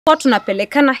Kwa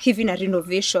tunapelekana hivi na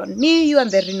renovation. Me, you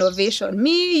and the renovation.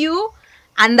 Me, you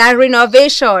and the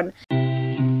renovation.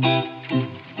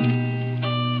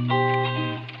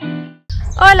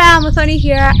 Hola, Muthoni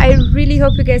here. I really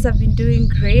hope you guys have been doing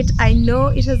great. I know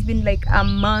it has been like a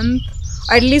month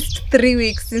or at least 3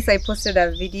 weeks since I posted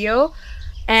a video,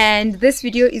 and this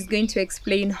video is going to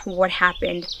explain what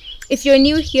happened. If you're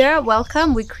new here,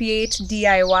 welcome. We create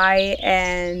DIY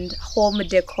and home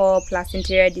decor plus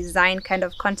interior design kind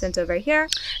of content over here.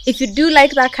 If you do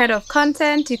like that kind of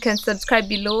content, you can subscribe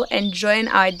below and join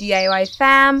our DIY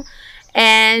fam.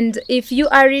 And if you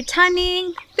are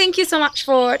returning, thank you so much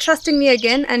for trusting me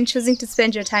again and choosing to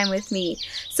spend your time with me.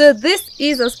 So this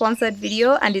is a sponsored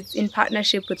video and it's in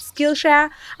partnership with Skillshare.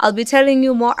 I'll be telling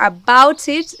you more about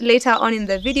it later on in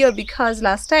the video because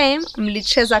last time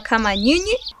mlicheza kama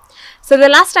nyinyi. So the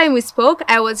last time we spoke,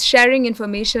 I was sharing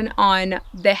information on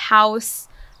the house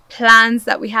plans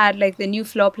that we had, like the new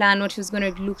floor plan, what it was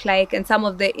going to look like, and some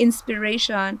of the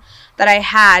inspiration that I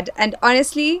had. And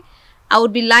honestly, I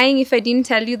would be lying if I didn't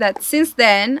tell you that since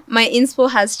then, my inspo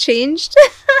has changed.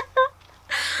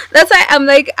 That's why I'm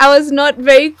like, I was not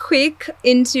very quick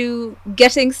into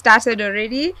getting started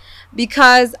already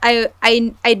because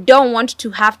I don't want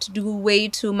to have to do way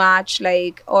too much,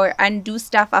 like, or undo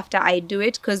stuff after I do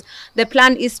it, because the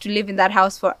plan is to live in that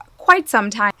house for quite some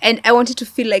time. And I want it to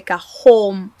feel like a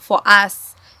home for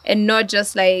us and not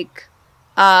just like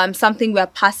something we're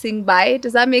passing by.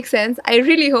 Does that make sense? I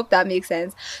really hope that makes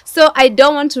sense. So I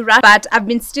don't want to rush, but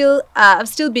I've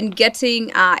still been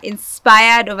getting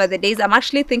inspired over the days. I'm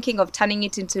actually thinking of turning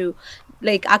it into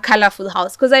like a colorful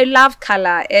house because I love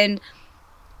color, and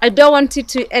I don't want it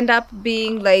to end up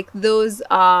being like those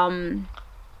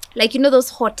like, you know,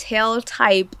 those hotel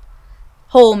type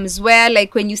homes where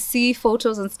like when you see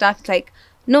photos and stuff, it's like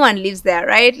no one lives there,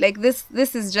 right? Like this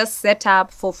is just set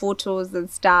up for photos and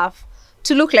stuff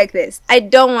to look like this. I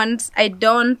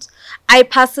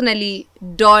personally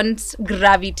don't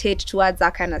gravitate towards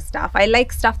that kind of stuff. I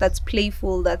like stuff that's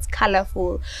playful, that's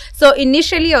colorful. So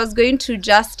initially I was going to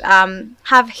just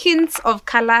have hints of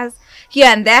colors here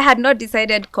and there. I had not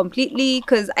decided completely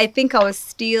because I think I was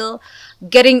still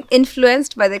getting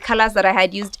influenced by the colors that I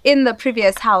had used in the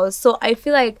previous house. So I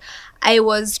feel like I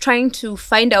was trying to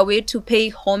find a way to pay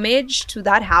homage to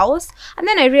that house. And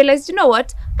then I realized, you know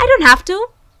what? I don't have to.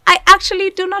 I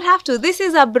actually do not have to. This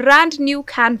is a brand new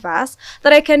canvas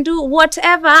that I can do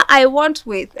whatever I want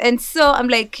with. And so I'm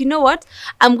like, you know what?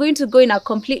 I'm going to go in a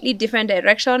completely different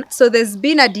direction. So there's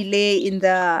been a delay in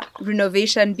the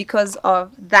renovation because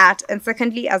of that. And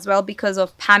secondly, as well, because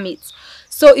of permits.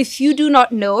 So if you do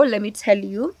not know, let me tell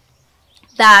you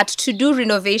that to do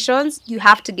renovations, you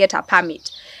have to get a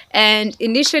permit. And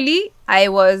initially, I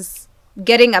was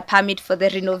getting a permit for the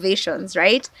renovations,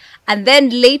 right? And then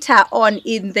later on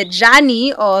in the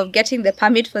journey of getting the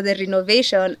permit for the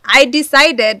renovation, I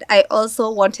decided I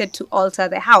also wanted to alter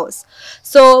the house.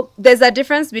 So there's a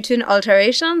difference between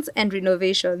alterations and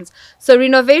renovations. So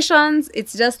renovations,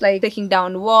 it's just like taking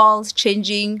down walls,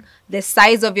 changing the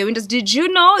size of your windows. Did you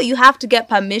know you have to get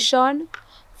permission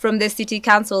from the city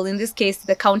council, in this case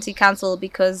the county council,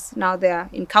 because now they're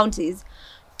in counties?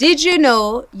 Did you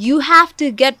know you have to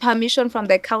get permission from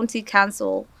the county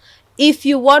council if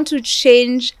you want to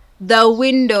change the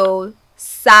window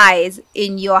size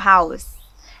in your house?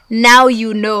 Now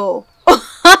you know.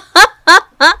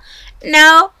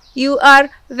 Now you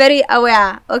are very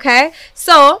aware, okay?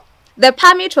 So the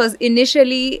permit was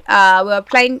initially, we were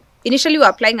applying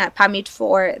a permit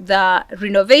for the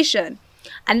renovation.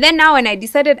 And then now when I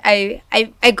decided,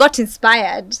 I got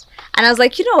inspired. And I was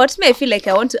like, you know what? I feel like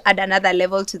I want to add another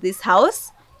level to this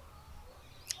house.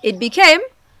 It became,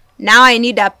 now I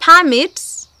need a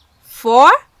permit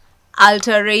for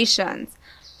alterations.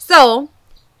 So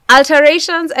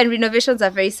alterations and renovations are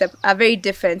very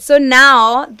different. So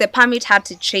now the permit had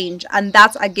to change, and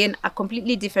that's again a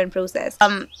completely different process.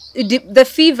 The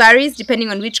fee varies depending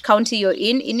on which county you're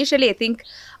in. Initially, I think,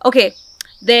 okay,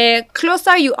 the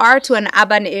closer you are to an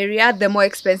urban area, the more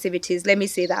expensive it is. Let me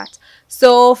say that.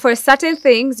 So for certain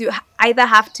things, you either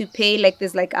have to pay, like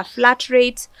there's like a flat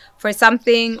rate for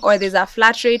something, or there's a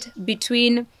flat rate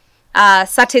between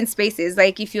certain spaces.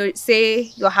 Like if you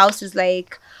say your house is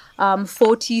like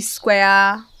 40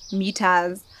 square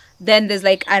meters, then there's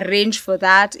like a range for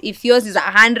that. If yours is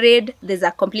 100, there's a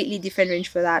completely different range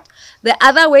for that. The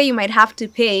other way you might have to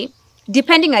pay,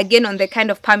 depending again on the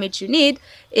kind of permit you need,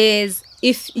 is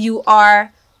if you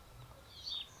are,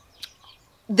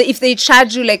 if they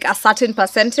charge you like a certain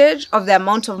percentage of the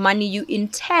amount of money you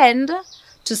intend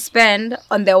to spend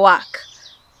on the work.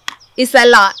 It's a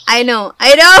lot. I know.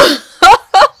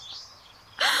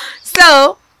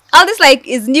 So all this like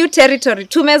is new territory.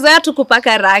 Tumezoea tu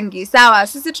kupaka rangi. Sawa,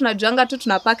 sisi tunajuanga tu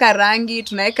tunapaka rangi,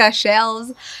 tunaeka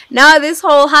shelves. Now this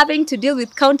whole having to deal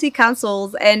with county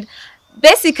councils and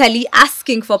basically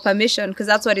asking for permission, because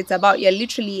that's what it's about. You're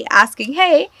literally asking,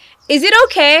 hey, is it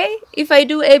okay if I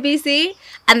do ABC?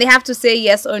 And they have to say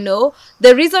yes or no.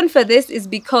 The reason for this is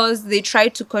because they try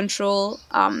to control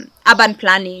urban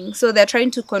planning. So they're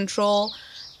trying to control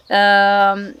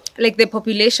like the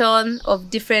population of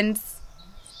different,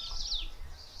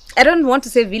 I don't want to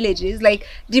say villages, like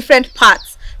different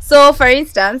parts. So for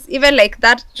instance, even like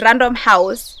that random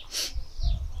house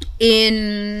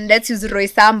in, let's use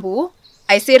Roysambu.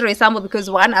 I say Roysambu because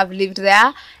one, I've lived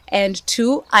there, and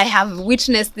two, I have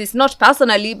witnessed this, not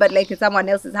personally, but like in someone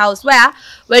else's house, where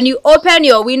when you open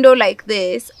your window like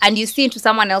this and you see into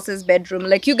someone else's bedroom,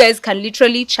 like you guys can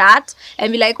literally chat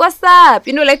and be like, what's up?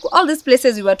 You know, like all these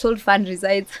places we were told fun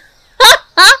resides.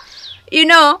 You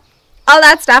know, all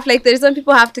that stuff. Like the reason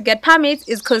people have to get permits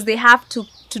is because they have to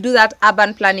do that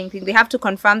urban planning thing. They have to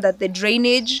confirm that the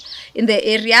drainage in the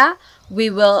area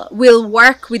will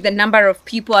work with the number of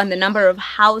people and the number of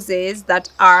houses that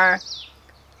are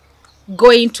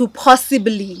going to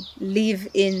possibly live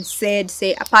in said,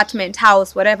 say, apartment,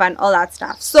 house, whatever, and all that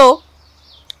stuff. So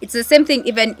it's the same thing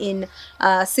even in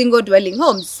single dwelling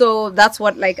homes. So that's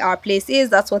what like our place is.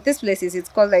 That's what this place is. It's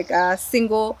called like a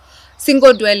single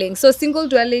dwelling. So single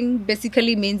dwelling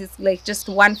basically means it's like just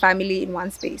one family in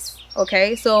one space.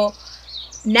 Okay, so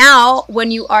now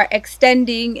when you are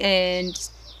extending and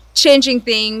changing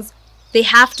things, they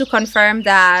have to confirm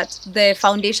that the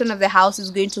foundation of the house is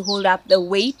going to hold up the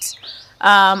weight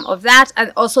of that,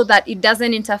 and also that it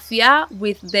doesn't interfere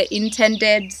with the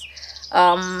intended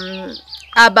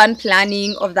urban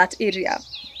planning of that area.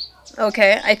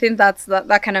 Okay, I think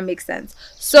that kind of makes sense.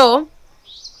 So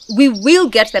we will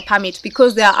get the permit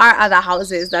because there are other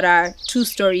houses that are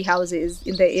two-story houses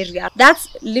in the area. That's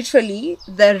literally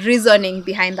the reasoning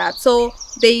behind that. So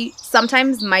they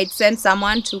sometimes might send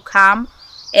someone to come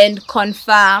and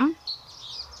confirm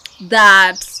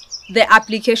that the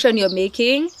application you're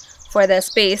making for the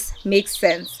space makes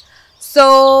sense.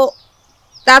 So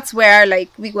that's where like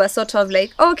we were sort of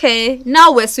like, okay,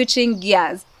 now we're switching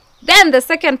gears. Then the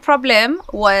second problem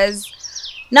was,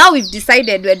 now we've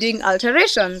decided we're doing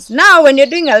alterations. Now when you're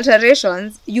doing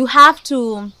alterations, you have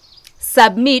to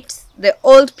submit the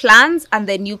old plans and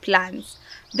the new plans.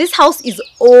 This house is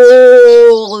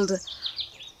old.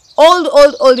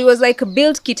 It was like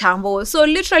built Kitambo. So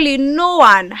literally no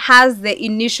one has the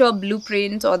initial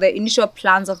blueprint or the initial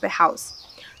plans of the house.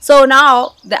 So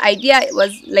now the idea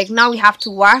was like, now we have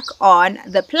to work on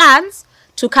the plans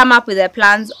to come up with the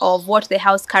plans of what the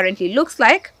house currently looks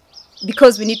like,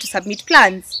 because we need to submit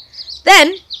plans.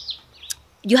 Then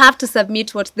you have to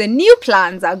submit what the new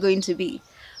plans are going to be.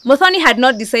 Muthoni had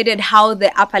not decided how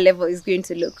the upper level is going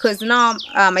to look, because now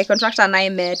my contractor and I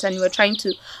met and I was trying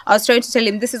to tell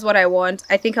him, this is what I want.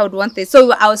 I think I would want this.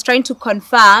 So I was trying to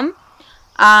confirm.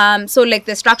 So like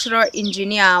the structural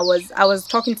engineer I was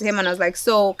talking to him and I was like,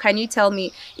 so can you tell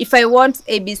me if I want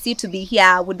ABC to be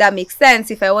here, would that make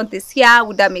sense? If I want this here,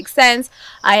 would that make sense?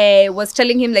 I was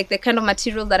telling him like the kind of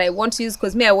material that I want to use,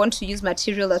 because I want to use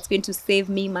material that's going to save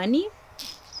me money,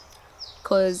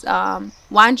 because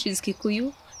one, she's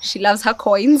Kikuyu, she loves her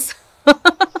coins,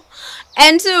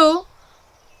 and two,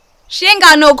 she ain't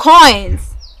got no coins.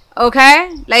 Okay,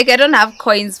 like I don't have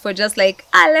coins for just like,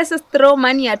 let's just throw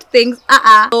money at things.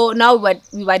 So now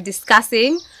we were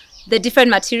discussing the different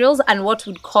materials and what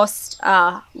would cost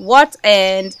what,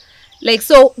 and like,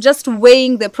 so just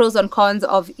weighing the pros and cons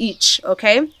of each.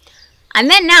 Okay, and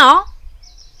then now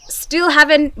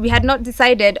we had not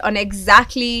decided on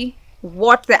exactly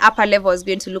what the upper level is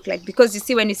going to look like, because you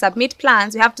see, when you submit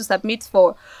plans, you have to submit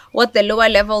for what the lower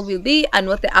level will be and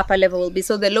what the upper level will be.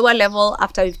 So the lower level,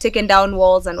 after we've taken down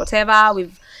walls and whatever,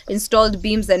 we've installed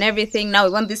beams and everything, now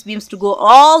we want these beams to go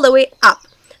all the way up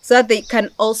so that they can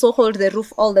also hold the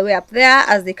roof all the way up there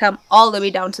as they come all the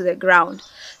way down to the ground.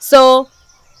 So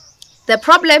the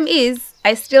problem is,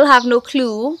 I still have no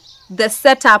clue the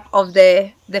setup of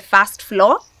the first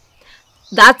floor.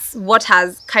 That's what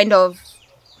has kind of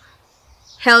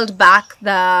held back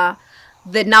the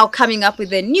now coming up with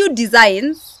the new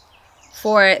designs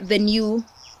for the new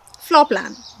floor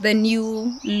plan, the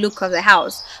new look of the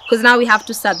house, because now we have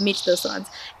to submit those ones.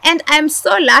 And I'm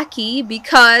so lucky,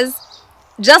 because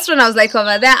just when I was like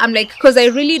over there, I'm like, because I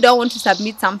really don't want to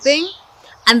submit something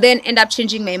and then end up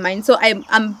changing my mind. So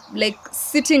I'm like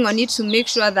sitting on it to make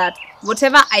sure that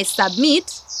whatever I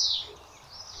submit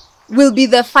will be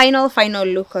the final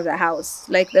look of the house,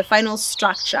 like the final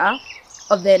structure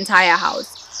of the entire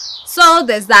house. So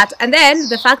there's that. And then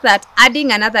the fact that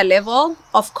adding another level,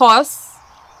 of course,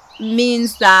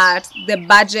 means that the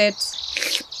budget,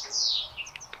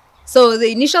 so the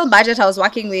initial budget I was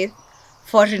working with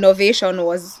for renovation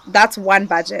that's one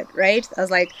budget, right? I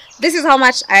was like, this is how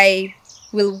much I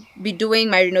will be doing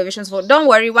my renovations for. Don't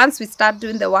worry, once we start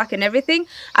doing the work and everything,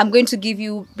 I'm going to give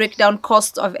you breakdown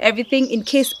costs of everything in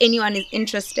case anyone is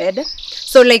interested.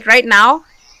 So like right now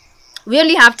we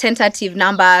only have tentative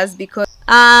numbers because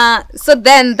so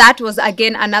then that was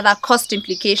again another cost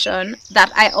implication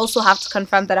that I also have to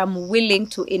confirm that I'm willing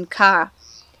to incur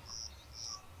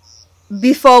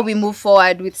before we move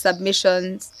forward with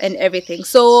submissions and everything.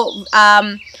 So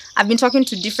I've been talking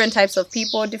to different types of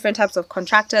people, different types of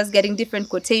contractors, getting different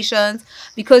quotations,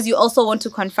 because you also want to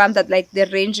confirm that like the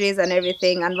ranges and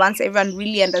everything, and once everyone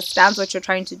really understands what you're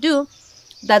trying to do,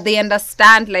 that they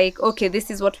understand like, okay,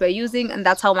 this is what we're using and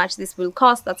that's how much this will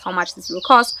cost, that's how much this will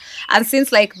cost. And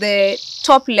since like the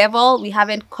top level we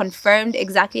haven't confirmed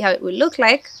exactly how it will look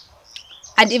like,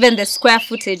 and even the square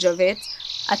footage of it,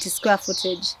 at a square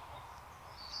footage,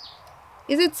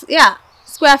 is it, yeah,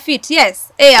 square feet,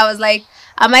 yes. Hey, I was like,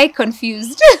 am I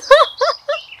confused?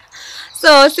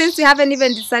 So since we haven't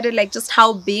even decided like just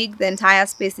how big the entire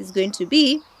space is going to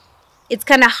be, it's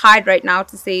kind of hard right now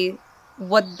to say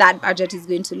what that budget is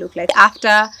going to look like.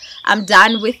 After I'm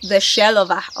done with the shell of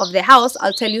the house,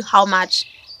 I'll tell you how much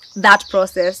that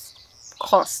process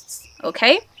costs.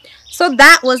 Okay, so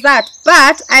that was that.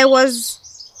 But I was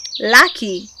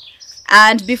lucky.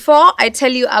 And before I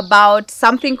tell you about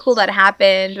something cool that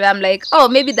happened where I'm like, oh,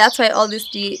 maybe that's why all these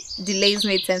delays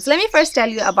made sense, let me first tell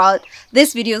you about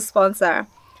this video sponsor,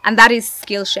 and that is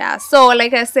Skillshare. So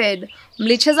like I said,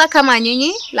 mlicheza kama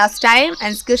nyinyi last time,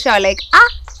 and Skillshare are like,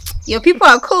 your people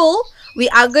are cool, we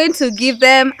are going to give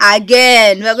them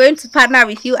again, we're going to partner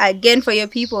with you again for your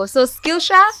people. So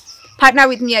Skillshare partner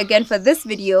with me again for this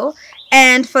video,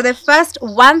 and for the first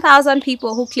 1,000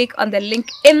 people who click on the link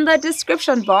in the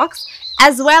description box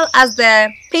as well as the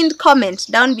pinned comment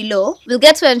down below, we'll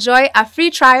get to enjoy a free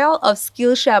trial of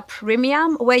Skillshare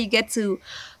Premium, where you get to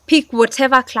pick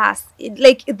whatever class.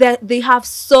 They have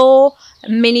so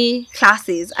many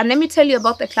classes, and let me tell you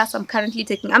about the class I'm currently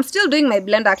taking. I'm still doing my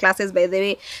Blender classes, by the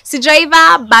way.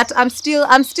 Sijaiva, but I'm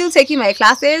still taking my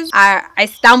classes. I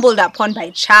stumbled upon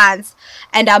by chance,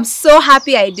 and I'm so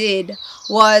happy I did,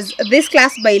 was this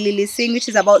class by Lily Singh, which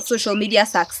is about social media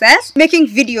success, making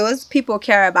videos people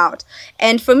care about.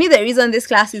 And for me, the reason this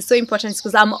class is so important is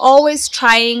because I'm always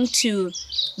trying to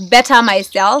better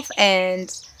myself,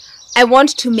 and I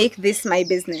want to make this my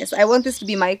business. I want this to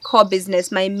be my core business,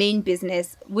 my main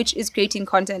business, which is creating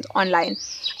content online.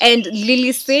 And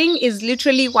Lily Singh is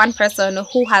literally one person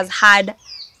who has had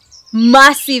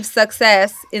massive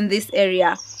success in this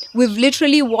area. We've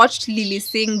literally watched Lily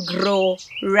Singh grow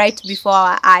right before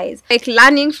our eyes. Like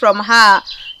learning from her,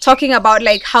 talking about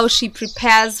like how she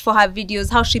prepares for her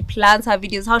videos, how she plans her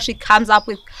videos, how she comes up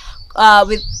with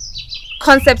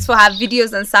concepts for her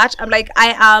videos and such. I'm like,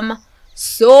 I am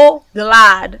so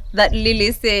glad that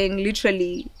Lily Singh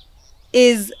literally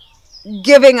is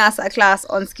giving us a class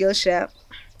on Skillshare.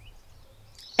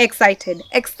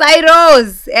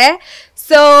 Excitos, eh?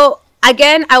 So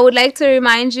again, I would like to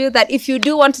remind you that if you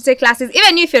do want to take classes,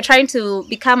 even if you're trying to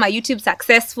become a YouTube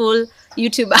successful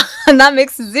YouTuber, and that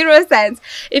makes zero sense.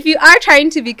 If you are trying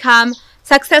to become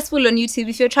successful on YouTube,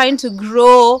 if you're trying to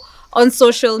grow on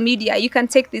social media, you can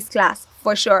take this class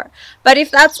for sure. But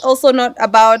if that's also not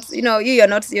about,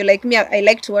 you're like me, I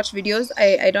like to watch videos,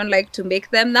 I don't like to make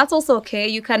them, that's also okay.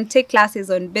 You can take classes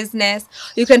on business,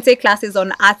 you can take classes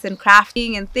on arts and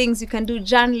crafting and things, you can do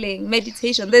journaling,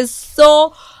 meditation, there's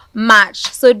so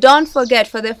much. So don't forget,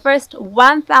 for the first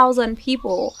 1,000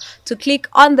 people to click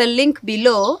on the link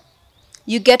below,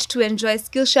 you get to enjoy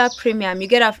Skillshare Premium. You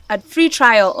get a free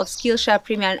trial of Skillshare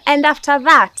Premium, and after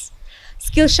that,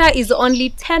 Skillshare is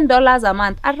only $10 a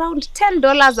month, around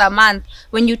 $10 a month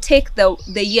when you take the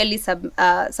yearly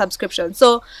subscription.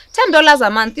 So $10 a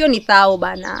month, you ni thao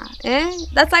bana, eh?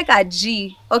 That's like a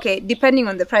G, okay, depending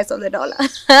on the price of the dollar.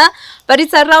 But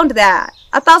it's around there,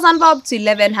 1,000 bob to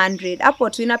 1,100. Apo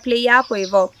tu ina play apo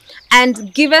evo.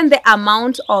 And given the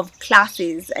amount of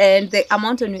classes and the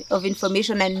amount of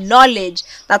information and knowledge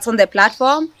that's on the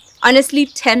platform, honestly,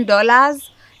 $10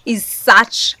 is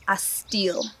such a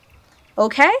steal.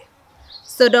 Okay,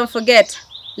 so don't forget,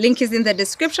 link is in the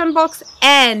description box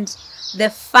and the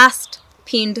first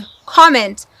pinned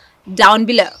comment down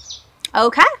below.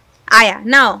 Okay,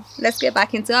 now let's get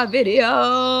back into our video.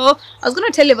 I was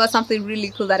going to tell you about something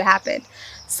really cool that happened.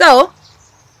 So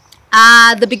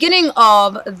the beginning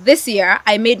of this year,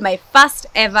 I made my first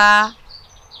ever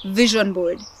vision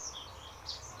board.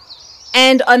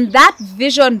 And on that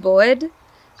vision board,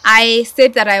 I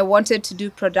said that I wanted to do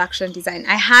production design.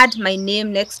 I had my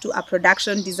name next to a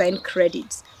production design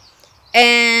credit.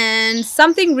 And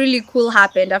something really cool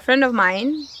happened. A friend of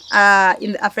mine,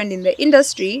 a friend in the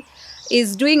industry,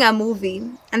 is doing a movie,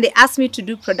 and they asked me to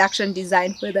do production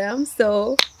design for them.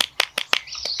 So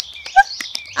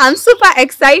I'm super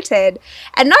excited.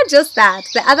 And not just that,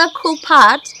 the other cool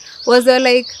part was they're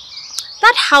like,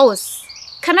 that house,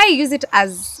 can I use it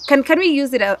as, can we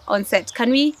use it on set?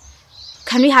 Can we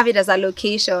have it as a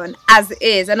location as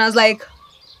is? And I was like,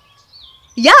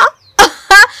 yeah.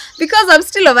 Because I'm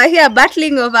still over here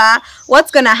battling over what's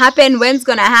gonna happen, when's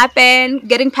gonna happen,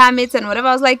 getting permits and whatever.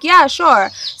 I was like, yeah, sure.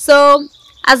 So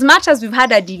as much as we've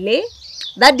had a delay,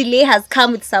 that delay has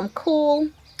come with some cool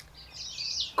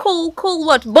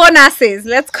what bonuses,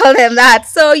 let's call them that.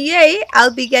 So yay,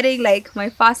 I'll be getting like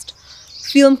my first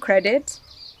film credit.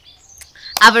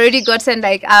 I've already gotten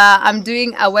like I'm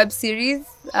doing a web series,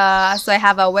 so I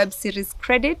have a web series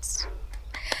credit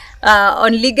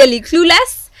on Legally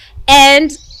Clueless.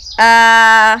 And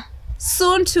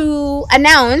soon to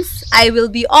announce, I will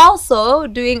be also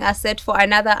doing a set for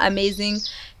another amazing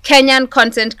Kenyan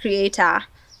content creator.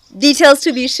 Details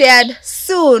to be shared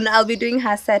soon. I'll be doing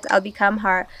her set. I'll become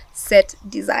her set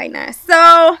designer.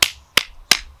 So,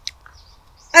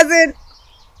 as in,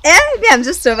 I'm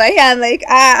just over here. I'm like,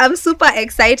 I'm super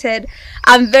excited.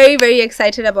 I'm very, very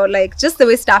excited about like just the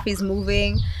way stuff is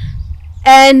moving.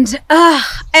 And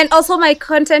also my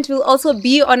content will also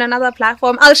be on another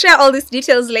platform. I'll share all these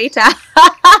details later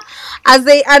as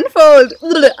they unfold.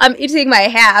 I'm eating my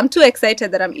hair. I'm too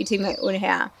excited that I'm eating my own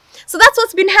hair. So that's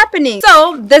what's been happening.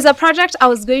 So there's a project I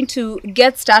was going to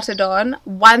get started on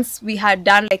once we had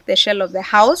done like the shell of the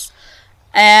house,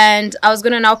 and I was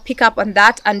going to now pick up on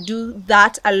that and do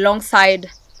that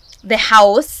alongside the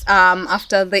house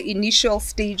after the initial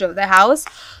stage of the house.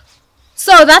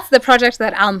 So that's the project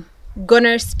that I'm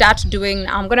gonna start doing.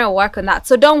 I'm gonna work on that,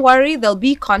 so don't worry, there'll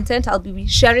be content. I'll be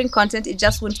sharing content. It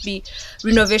just won't be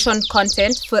renovation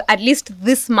content for at least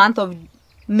this month of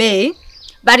May,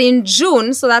 but in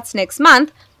June, so that's next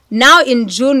month, now in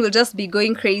June we'll just be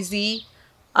going crazy,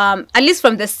 at least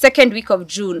from the second week of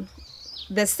June.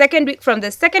 From the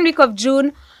second week of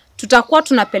June tutakuwa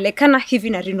tunapelekana hivi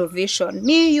na renovation,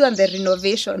 me, you and the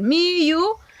renovation, me,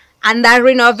 you and the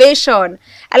renovation.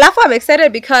 Alafu, I'm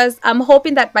excited because I'm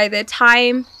hoping that by the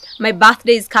time my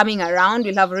birthday is coming around,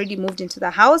 we'll have already moved into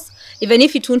the house, even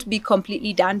if it won't be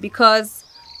completely done, because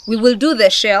we will do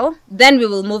the shell, then we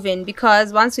will move in,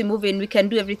 because once we move in, we can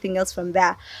do everything else from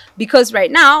there. Because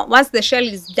right now, once the shell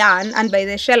is done, and by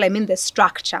the shell I mean the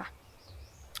structure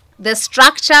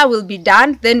will be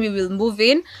done, then we will move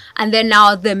in, and then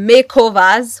now the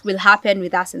makeovers will happen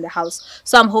with us in the house.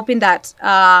 So I'm hoping that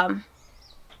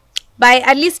by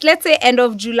at least, let's say, end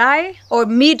of July or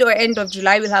mid or end of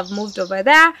July, we'll have moved over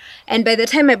there. And by the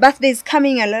time my birthday is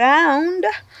coming around,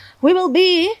 we will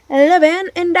be living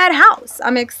in that house.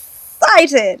 I'm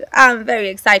excited. I'm very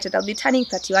excited. I'll be turning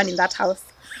 31 in that house.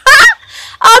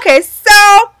 Okay,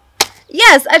 so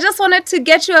yes, I just wanted to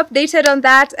get you updated on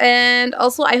that. And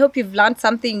also, I hope you've learned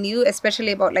something new,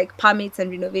 especially about like permits and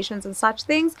renovations and such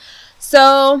things.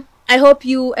 So I hope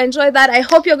you enjoyed that. I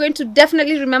hope you're going to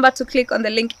definitely remember to click on the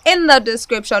link in the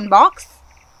description box.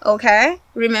 Okay,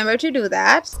 remember to do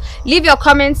that. Leave your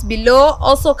comments below.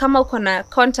 Also, kama uko na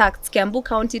contacts Kiambu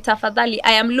County, tafadhali,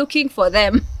 I am looking for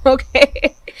them.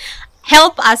 Okay,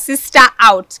 help a sister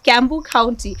out. Kiambu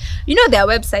County, you know their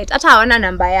website, ata hawana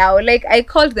number yao. Like, I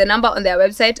called the number on their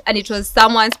website and it was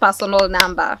someone's personal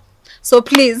number. So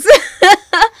please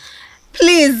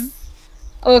please,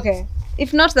 okay,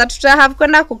 if not that, have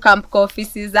kwenda kukamp kwa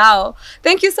ofisi zao.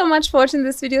 Thank you so much for watching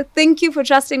this video. Thank you for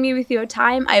trusting me with your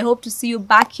time. I hope to see you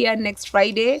back here next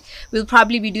Friday. We'll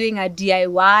probably be doing a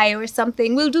DIY or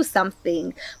something. We'll do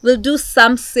something.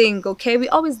 Okay,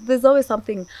 there's always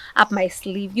something up my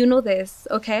sleeve. You know this,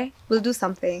 okay? We'll do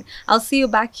something. I'll see you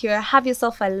back here. Have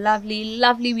yourself a lovely,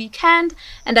 lovely weekend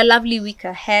and a lovely week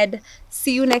ahead.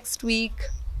 See you next week.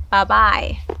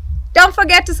 Bye-bye. Don't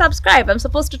forget to subscribe. I'm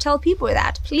supposed to tell people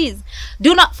that. Please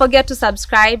do not forget to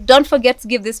subscribe. Don't forget to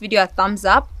give this video a thumbs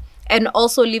up, and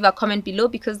also leave a comment below,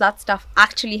 because that stuff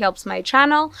actually helps my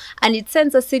channel and it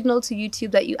sends a signal to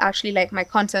YouTube that you actually like my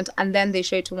content, and then they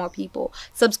show it to more people.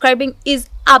 Subscribing is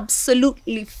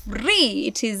absolutely free.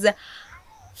 It is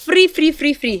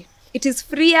free. It is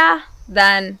freer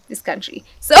than this country.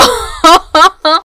 So